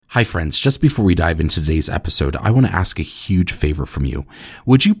Hi friends, just before we dive into today's episode, I want to ask a huge favor from you.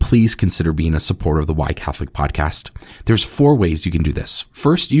 Would you please consider being a supporter of the Why Catholic podcast? There's 4 ways you can do this.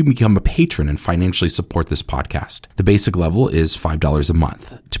 First, you can become a patron and financially support this podcast. The basic level is $5 a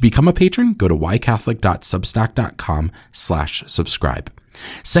month. To become a patron, go to whycatholic.substack.com/subscribe.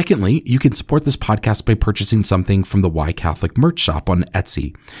 Secondly, you can support this podcast by purchasing something from the Why Catholic merch shop on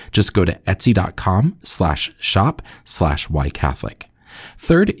Etsy. Just go to etsy.com/shop/whycatholic.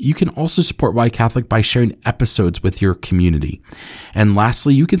 Third, you can also support Why Catholic by sharing episodes with your community. And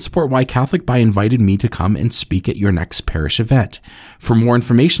lastly, you can support Why Catholic by inviting me to come and speak at your next parish event. For more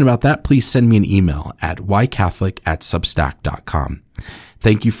information about that, please send me an email at whycatholic@substack.com.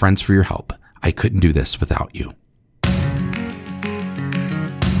 Thank you, friends, for your help. I couldn't do this without you.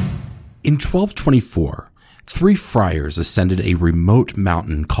 In 1224, 3 friars ascended a remote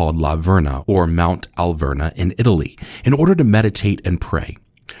mountain called La Verna, or Mount Alverna, in Italy, in order to meditate and pray.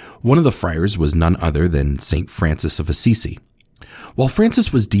 One of the friars was none other than St. Francis of Assisi. While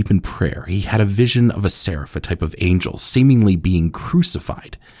Francis was deep in prayer, he had a vision of a seraph, a type of angel, seemingly being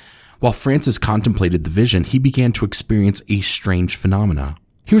crucified. While Francis contemplated the vision, he began to experience a strange phenomena.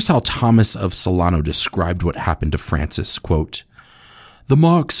 Here's how Thomas of Solano described what happened to Francis, quote, "The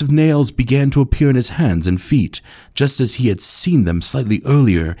marks of nails began to appear in his hands and feet, just as he had seen them slightly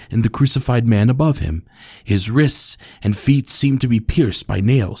earlier in the crucified man above him. His wrists and feet seemed to be pierced by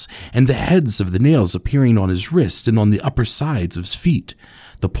nails, and the heads of the nails appearing on his wrist and on the upper sides of his feet,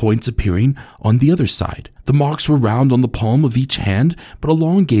 the points appearing on the other side. The marks were round on the palm of each hand, but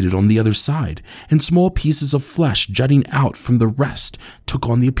elongated on the other side, and small pieces of flesh jutting out from the rest took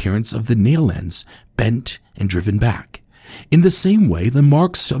on the appearance of the nail ends, bent and driven back. In the same way, the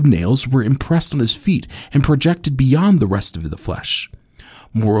marks of nails were impressed on his feet and projected beyond the rest of the flesh.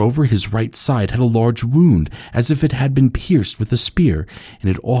 Moreover, his right side had a large wound, as if it had been pierced with a spear, and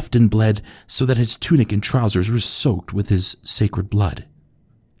it often bled so that his tunic and trousers were soaked with his sacred blood."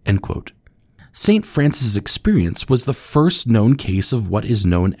 End quote. St. Francis' experience was the first known case of what is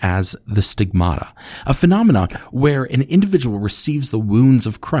known as the stigmata, a phenomenon where an individual receives the wounds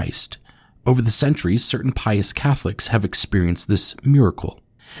of Christ. Over the centuries, certain pious Catholics have experienced this miracle.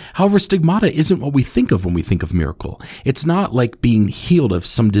 However, stigmata isn't what we think of when we think of miracle. It's not like being healed of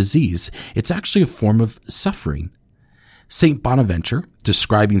some disease. It's actually a form of suffering. St. Bonaventure,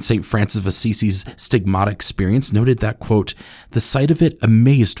 describing St. Francis of Assisi's stigmata experience, noted that, quote, "The sight of it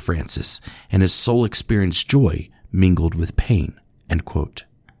amazed Francis, and his soul experienced joy mingled with pain." End quote.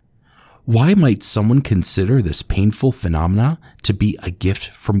 Why might someone consider this painful phenomena to be a gift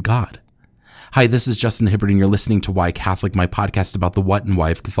from God? Hi, this is Justin Hibbert, and you're listening to Why Catholic, my podcast about the what and why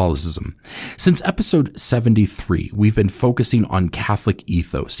of Catholicism. Since episode 73, we've been focusing on Catholic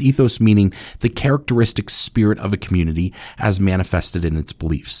ethos. Ethos meaning the characteristic spirit of a community as manifested in its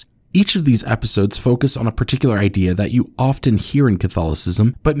beliefs. Each of these episodes focus on a particular idea that you often hear in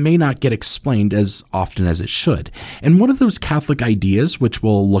Catholicism, but may not get explained as often as it should. And one of those Catholic ideas, which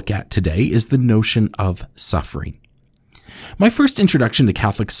we'll look at today, is the notion of suffering. My first introduction to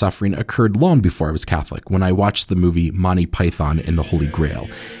Catholic suffering occurred long before I was Catholic, when I watched the movie Monty Python and the Holy Grail.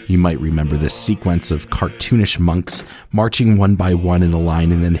 You might remember this sequence of cartoonish monks marching one by one in a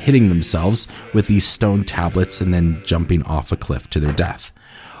line and then hitting themselves with these stone tablets and then jumping off a cliff to their death.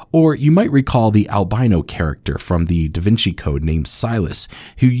 Or you might recall the albino character from the Da Vinci Code named Silas,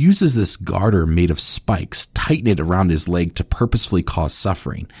 who uses this garter made of spikes, tighten it around his leg to purposefully cause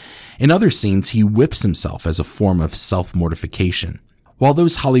suffering. In other scenes, he whips himself as a form of self-mortification. While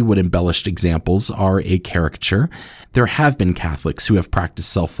those Hollywood embellished examples are a caricature, there have been Catholics who have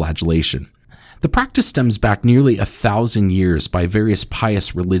practiced self-flagellation. The practice stems back nearly 1,000 years by various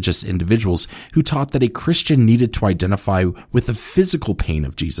pious religious individuals who taught that a Christian needed to identify with the physical pain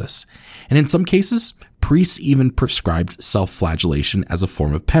of Jesus. And in some cases, priests even prescribed self-flagellation as a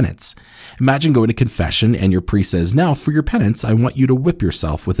form of penance. Imagine going to confession and your priest says, "Now for your penance, I want you to whip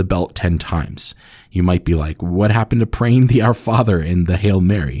yourself with a belt 10 times. You might be like, what happened to praying the Our Father and the Hail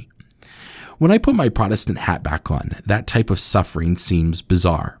Mary? When I put my Protestant hat back on, that type of suffering seems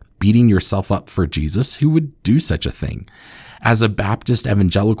bizarre. Beating yourself up for Jesus? Who would do such a thing? As a Baptist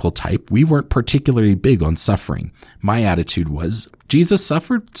evangelical type, we weren't particularly big on suffering. My attitude was, Jesus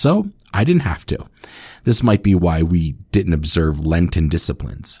suffered, so I didn't have to. This might be why we didn't observe Lenten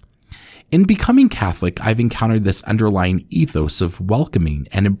disciplines. In becoming Catholic, I've encountered this underlying ethos of welcoming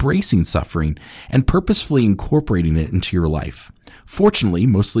and embracing suffering and purposefully incorporating it into your life. Fortunately,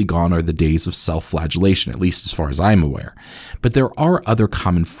 mostly gone are the days of self-flagellation, at least as far as I'm aware. But there are other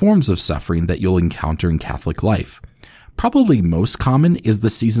common forms of suffering that you'll encounter in Catholic life. Probably most common is the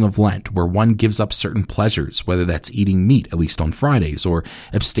season of Lent, where one gives up certain pleasures, whether that's eating meat, at least on Fridays, or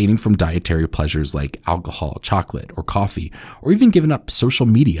abstaining from dietary pleasures like alcohol, chocolate, or coffee, or even giving up social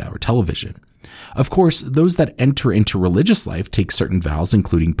media or television. Of course, those that enter into religious life take certain vows,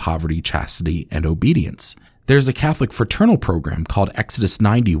 including poverty, chastity, and obedience. There's a Catholic fraternal program called Exodus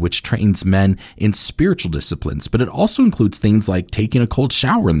 90, which trains men in spiritual disciplines, but it also includes things like taking a cold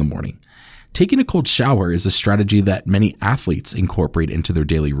shower in the morning. Taking a cold shower is a strategy that many athletes incorporate into their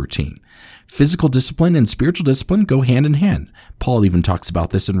daily routine. Physical discipline and spiritual discipline go hand in hand. Paul even talks about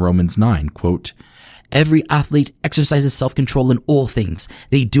this in Romans 9, quote, "Every athlete exercises self-control in all things.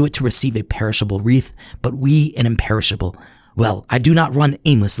 They do it to receive a perishable wreath, but we an imperishable. Well, I do not run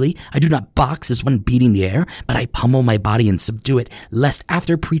aimlessly. I do not box as one beating the air, but I pummel my body and subdue it, lest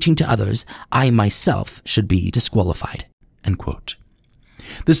after preaching to others, I myself should be disqualified." End quote.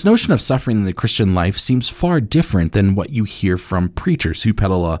 This notion of suffering in the Christian life seems far different than what you hear from preachers who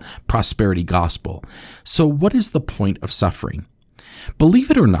peddle a prosperity gospel. So what is the point of suffering? Believe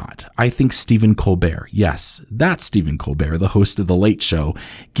it or not, I think Stephen Colbert, yes, that's Stephen Colbert, the host of The Late Show,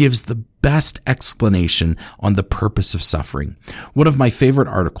 gives the best explanation on the purpose of suffering. One of my favorite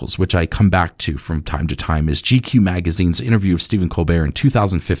articles, which I come back to from time to time, is GQ Magazine's interview of Stephen Colbert in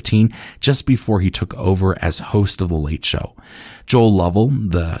 2015, just before he took over as host of The Late Show. Joel Lovell,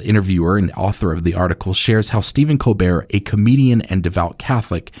 the interviewer and author of the article, shares how Stephen Colbert, a comedian and devout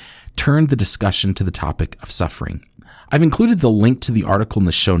Catholic, turned the discussion to the topic of suffering. I've included the link to the article in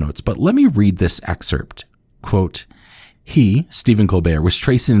the show notes, but let me read this excerpt. Quote, "He, Stephen Colbert, was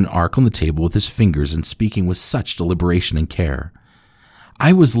tracing an arc on the table with his fingers and speaking with such deliberation and care.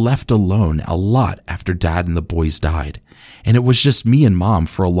 I was left alone a lot after Dad and the boys died, and it was just me and Mom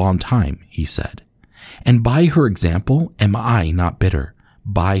for a long time," he said. "And by her example, am I not bitter?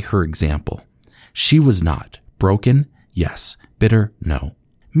 By her example. She was not. Broken? Yes. Bitter? No.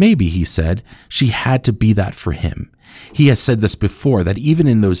 Maybe," he said, "she had to be that for him. He has said this before, that even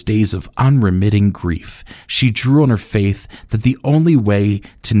in those days of unremitting grief, she drew on her faith that the only way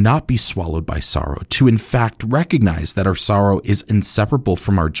to not be swallowed by sorrow, to in fact recognize that our sorrow is inseparable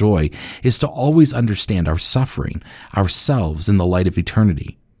from our joy, is to always understand our suffering, ourselves in the light of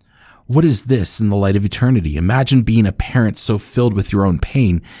eternity. What is this in the light of eternity? Imagine being a parent so filled with your own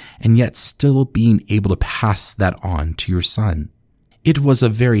pain, and yet still being able to pass that on to your son. It was a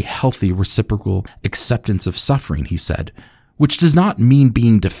very healthy reciprocal acceptance of suffering," he said, "which does not mean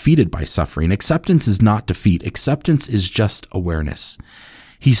being defeated by suffering. Acceptance is not defeat. Acceptance is just awareness."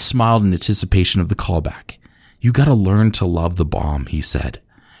 He smiled in anticipation of the callback. "You gotta learn to love the bomb," he said.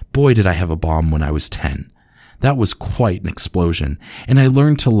 "Boy, did I have a bomb when I was 10. That was quite an explosion, and I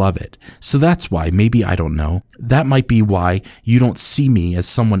learned to love it. So that's why, maybe, I don't know, that might be why you don't see me as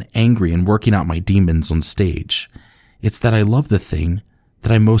someone angry and working out my demons on stage. It's that I love the thing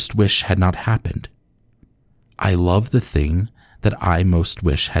that I most wish had not happened. I love the thing that I most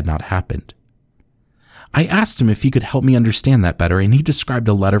wish had not happened." I asked him if he could help me understand that better, and he described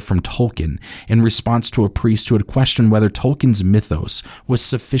a letter from Tolkien in response to a priest who had questioned whether Tolkien's mythos was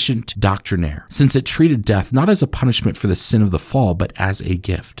sufficient doctrinaire, since it treated death not as a punishment for the sin of the fall, but as a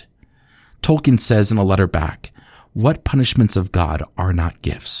gift. Tolkien says in a letter back, "What punishments of God are not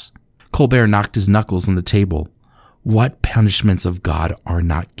gifts?" Colbert knocked his knuckles on the table. "What punishments of God are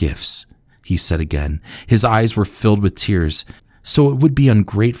not gifts?" he said again. His eyes were filled with tears. "So it would be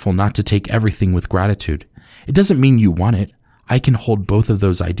ungrateful not to take everything with gratitude. It doesn't mean you want it. I can hold both of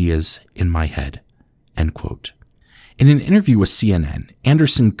those ideas in my head." End quote. In an interview with CNN,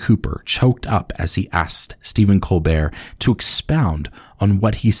 Anderson Cooper choked up as he asked Stephen Colbert to expound on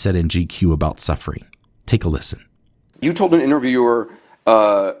what he said in GQ about suffering. Take a listen. You told an interviewer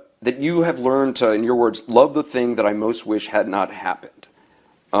that you have learned to, in your words, love the thing that I most wish had not happened.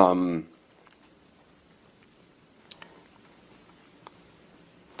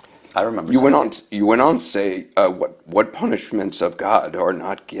 I remember. You went on to say, "What punishments of God are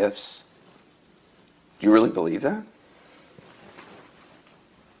not gifts?" Do you really believe that?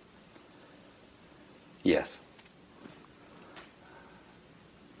 Yes.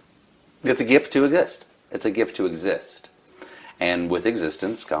 It's a gift to exist. It's a gift to exist. And with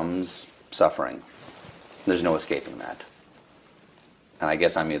existence comes suffering. There's no escaping that. And I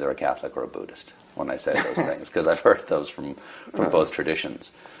guess I'm either a Catholic or a Buddhist when I say those things, because I've heard those from both traditions.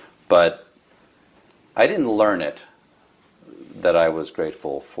 But I didn't learn it that I was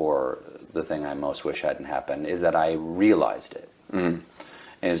grateful for the thing I most wish hadn't happened, is that I realized it. Mm-hmm.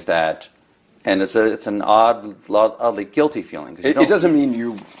 Is that, and it's an oddly guilty feeling. It doesn't mean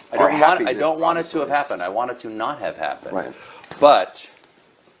you are happy. I don't want it to have happened. I want it to not have happened. Right. But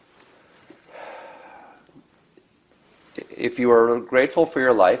if you are grateful for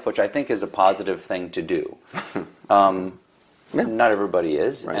your life, which I think is a positive thing to do, not everybody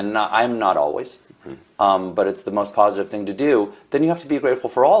is, right. And I'm not always, but it's the most positive thing to do, then you have to be grateful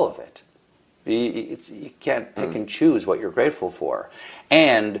for all of it. You can't pick and choose what you're grateful for.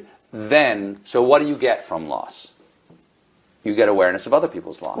 And then, so what do you get from loss? You get awareness of other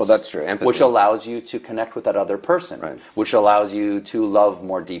people's loss. Well, that's true. Empathy. Which allows you to connect with that other person. Right. Which allows you to love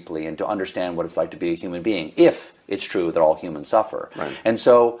more deeply and to understand what it's like to be a human being, if it's true that all humans suffer. Right. And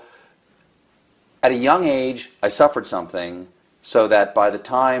so, at a young age, I suffered something so that by the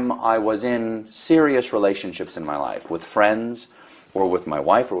time I was in serious relationships in my life, with friends, or with my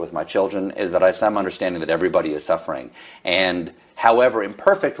wife, or with my children, is that I have some understanding that everybody is suffering. And however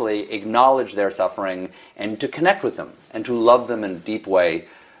imperfectly, acknowledge their suffering and to connect with them and to love them in a deep way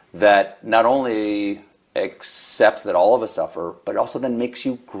that not only accepts that all of us suffer, but also then makes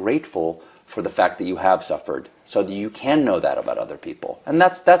you grateful for the fact that you have suffered, so that you can know that about other people. And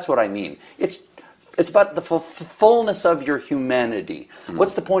that's what I mean. It's about the fullness of your humanity. Mm-hmm.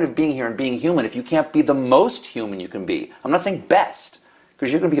 What's the point of being here and being human if you can't be the most human you can be? I'm not saying best,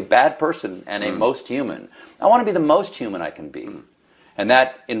 because you're going to be a bad person and a most human. I want to be the most human I can be. And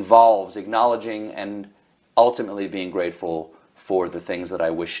that involves acknowledging and ultimately being grateful for the things that I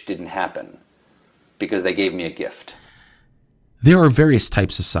wish didn't happen, because they gave me a gift. There are various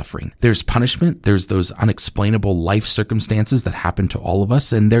types of suffering. There's punishment, there's those unexplainable life circumstances that happen to all of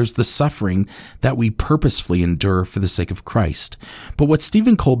us, and there's the suffering that we purposefully endure for the sake of Christ. But what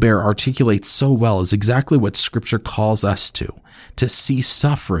Stephen Colbert articulates so well is exactly what Scripture calls us to see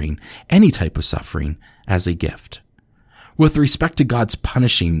suffering, any type of suffering, as a gift. With respect to God's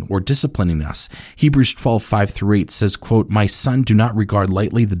punishing or disciplining us, Hebrews 12:5-8 says, quote, "My son, do not regard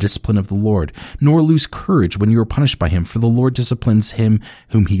lightly the discipline of the Lord, nor lose courage when you are punished by him, for the Lord disciplines him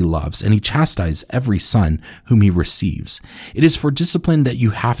whom he loves, and he chastises every son whom he receives. It is for discipline that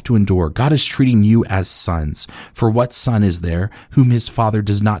you have to endure. God is treating you as sons. For what son is there whom his father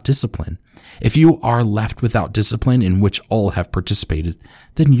does not discipline? If you are left without discipline in which all have participated,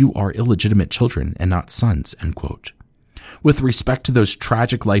 then you are illegitimate children and not sons," end quote. With respect to those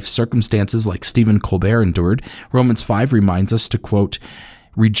tragic life circumstances like Stephen Colbert endured, Romans 5 reminds us to, quote,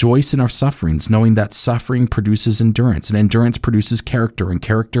 "Rejoice in our sufferings, knowing that suffering produces endurance, and endurance produces character, and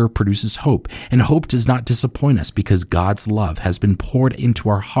character produces hope. And hope does not disappoint us, because God's love has been poured into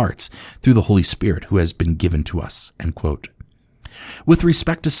our hearts through the Holy Spirit who has been given to us," end quote. With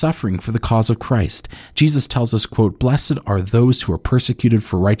respect to suffering for the cause of Christ, Jesus tells us, quote, "Blessed are those who are persecuted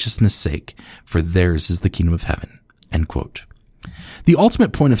for righteousness' sake, for theirs is the kingdom of heaven," end quote. The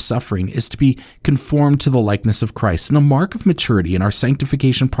ultimate point of suffering is to be conformed to the likeness of Christ, and a mark of maturity in our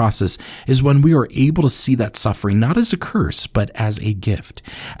sanctification process is when we are able to see that suffering not as a curse, but as a gift.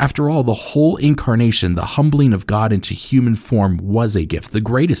 After all, the whole incarnation, the humbling of God into human form, was a gift, the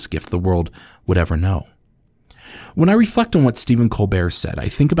greatest gift the world would ever know. When I reflect on what Stephen Colbert said, I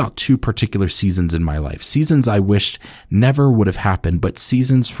think about two particular seasons in my life, seasons I wished never would have happened, but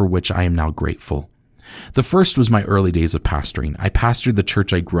seasons for which I am now grateful. The first was my early days of pastoring. I pastored the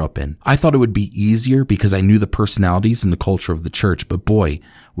church I grew up in. I thought it would be easier because I knew the personalities and the culture of the church, but boy,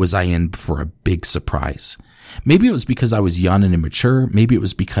 was I in for a big surprise. Maybe it was because I was young and immature. Maybe it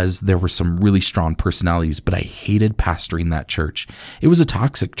was because there were some really strong personalities, but I hated pastoring that church. It was a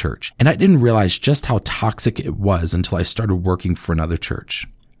toxic church, and I didn't realize just how toxic it was until I started working for another church.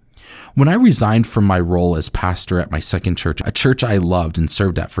 When I resigned from my role as pastor at my second church, a church I loved and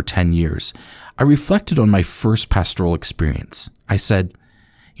served at for 10 years, I reflected on my first pastoral experience. I said,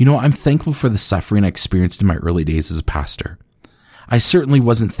 I'm thankful for the suffering I experienced in my early days as a pastor. I certainly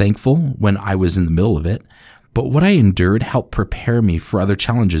wasn't thankful when I was in the middle of it, but what I endured helped prepare me for other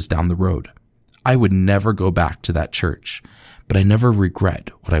challenges down the road. I would never go back to that church, but I never regret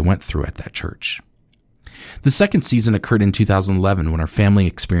what I went through at that church. The second season occurred in 2011 when our family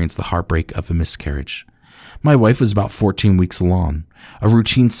experienced the heartbreak of a miscarriage. My wife was about 14 weeks along. A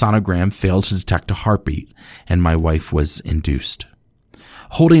routine sonogram failed to detect a heartbeat, and my wife was induced.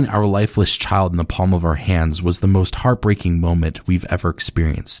 Holding our lifeless child in the palm of our hands was the most heartbreaking moment we've ever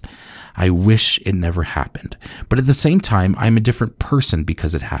experienced. I wish it never happened, but at the same time, I'm a different person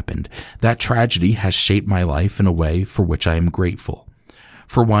because it happened. That tragedy has shaped my life in a way for which I am grateful.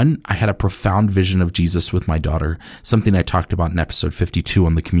 For one, I had a profound vision of Jesus with my daughter, something I talked about in episode 52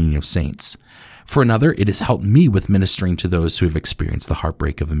 on the Communion of Saints. For another, it has helped me with ministering to those who have experienced the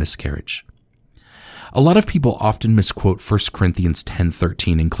heartbreak of a miscarriage. A lot of people often misquote 1 Corinthians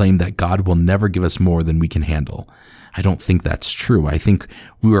 10:13 and claim that God will never give us more than we can handle. I don't think that's true. I think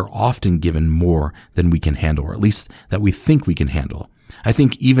we are often given more than we can handle, or at least that we think we can handle. I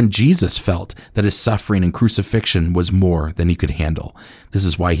think even Jesus felt that his suffering and crucifixion was more than he could handle. This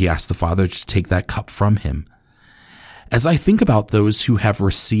is why he asked the Father to take that cup from him. As I think about those who have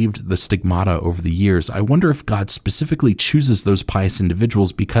received the stigmata over the years, I wonder if God specifically chooses those pious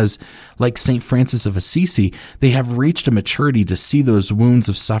individuals because, like St. Francis of Assisi, they have reached a maturity to see those wounds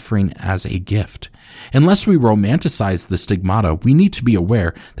of suffering as a gift. Unless we romanticize the stigmata, we need to be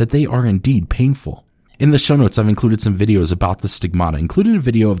aware that they are indeed painful. In the show notes, I've included some videos about the stigmata, including a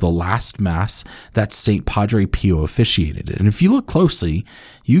video of the last Mass that St. Padre Pio officiated. And if you look closely,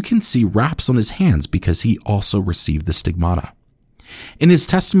 you can see wraps on his hands because he also received the stigmata. In his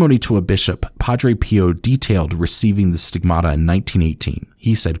testimony to a bishop, Padre Pio detailed receiving the stigmata in 1918.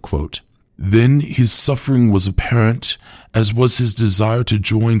 He said, quote, "Then his suffering was apparent, as was his desire to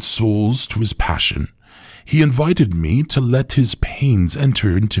join souls to his passion. He invited me to let his pains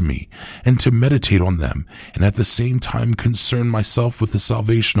enter into me and to meditate on them, and at the same time concern myself with the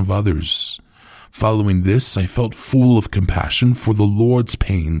salvation of others. Following this, I felt full of compassion for the Lord's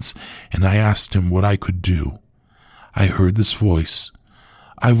pains, and I asked him what I could do. I heard this voice,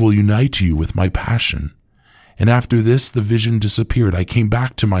 'I will unite you with my passion.' And after this, the vision disappeared. I came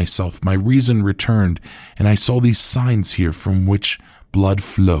back to myself, my reason returned, and I saw these signs here from which blood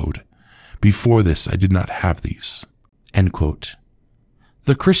flowed. Before this, I did not have these." End quote.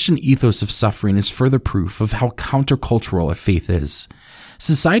 The Christian ethos of suffering is further proof of how countercultural our faith is.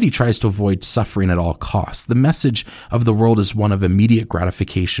 Society tries to avoid suffering at all costs. The message of the world is one of immediate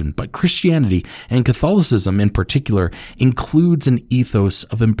gratification, but Christianity, and Catholicism in particular, includes an ethos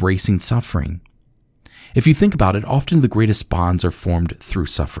of embracing suffering. If you think about it, often the greatest bonds are formed through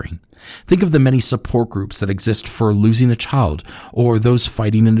suffering. Think of the many support groups that exist for losing a child, or those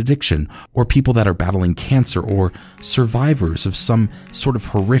fighting an addiction, or people that are battling cancer, or survivors of some sort of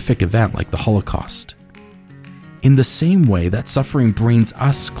horrific event like the Holocaust. In the same way that suffering brings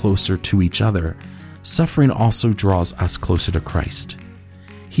us closer to each other, suffering also draws us closer to Christ.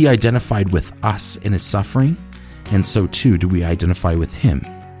 He identified with us in his suffering, and so too do we identify with him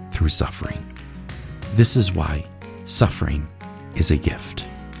through suffering. This is why suffering is a gift.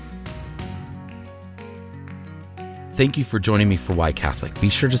 Thank you for joining me for Why Catholic. Be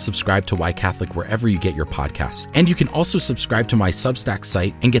sure to subscribe to Why Catholic wherever you get your podcasts. And you can also subscribe to my Substack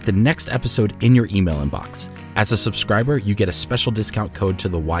site and get the next episode in your email inbox. As a subscriber, you get a special discount code to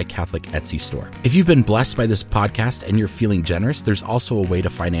the Why Catholic Etsy store. If you've been blessed by this podcast and you're feeling generous, there's also a way to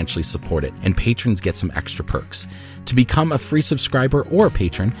financially support it, and patrons get some extra perks. To become a free subscriber or a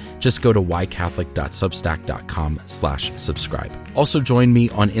patron, just go to whycatholic.substack.com/subscribe. Also join me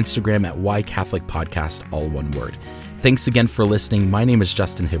on Instagram at whycatholicpodcast, all one word. Thanks again for listening. My name is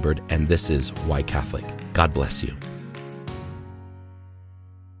Justin Hibbard, and this is Why Catholic. God bless you.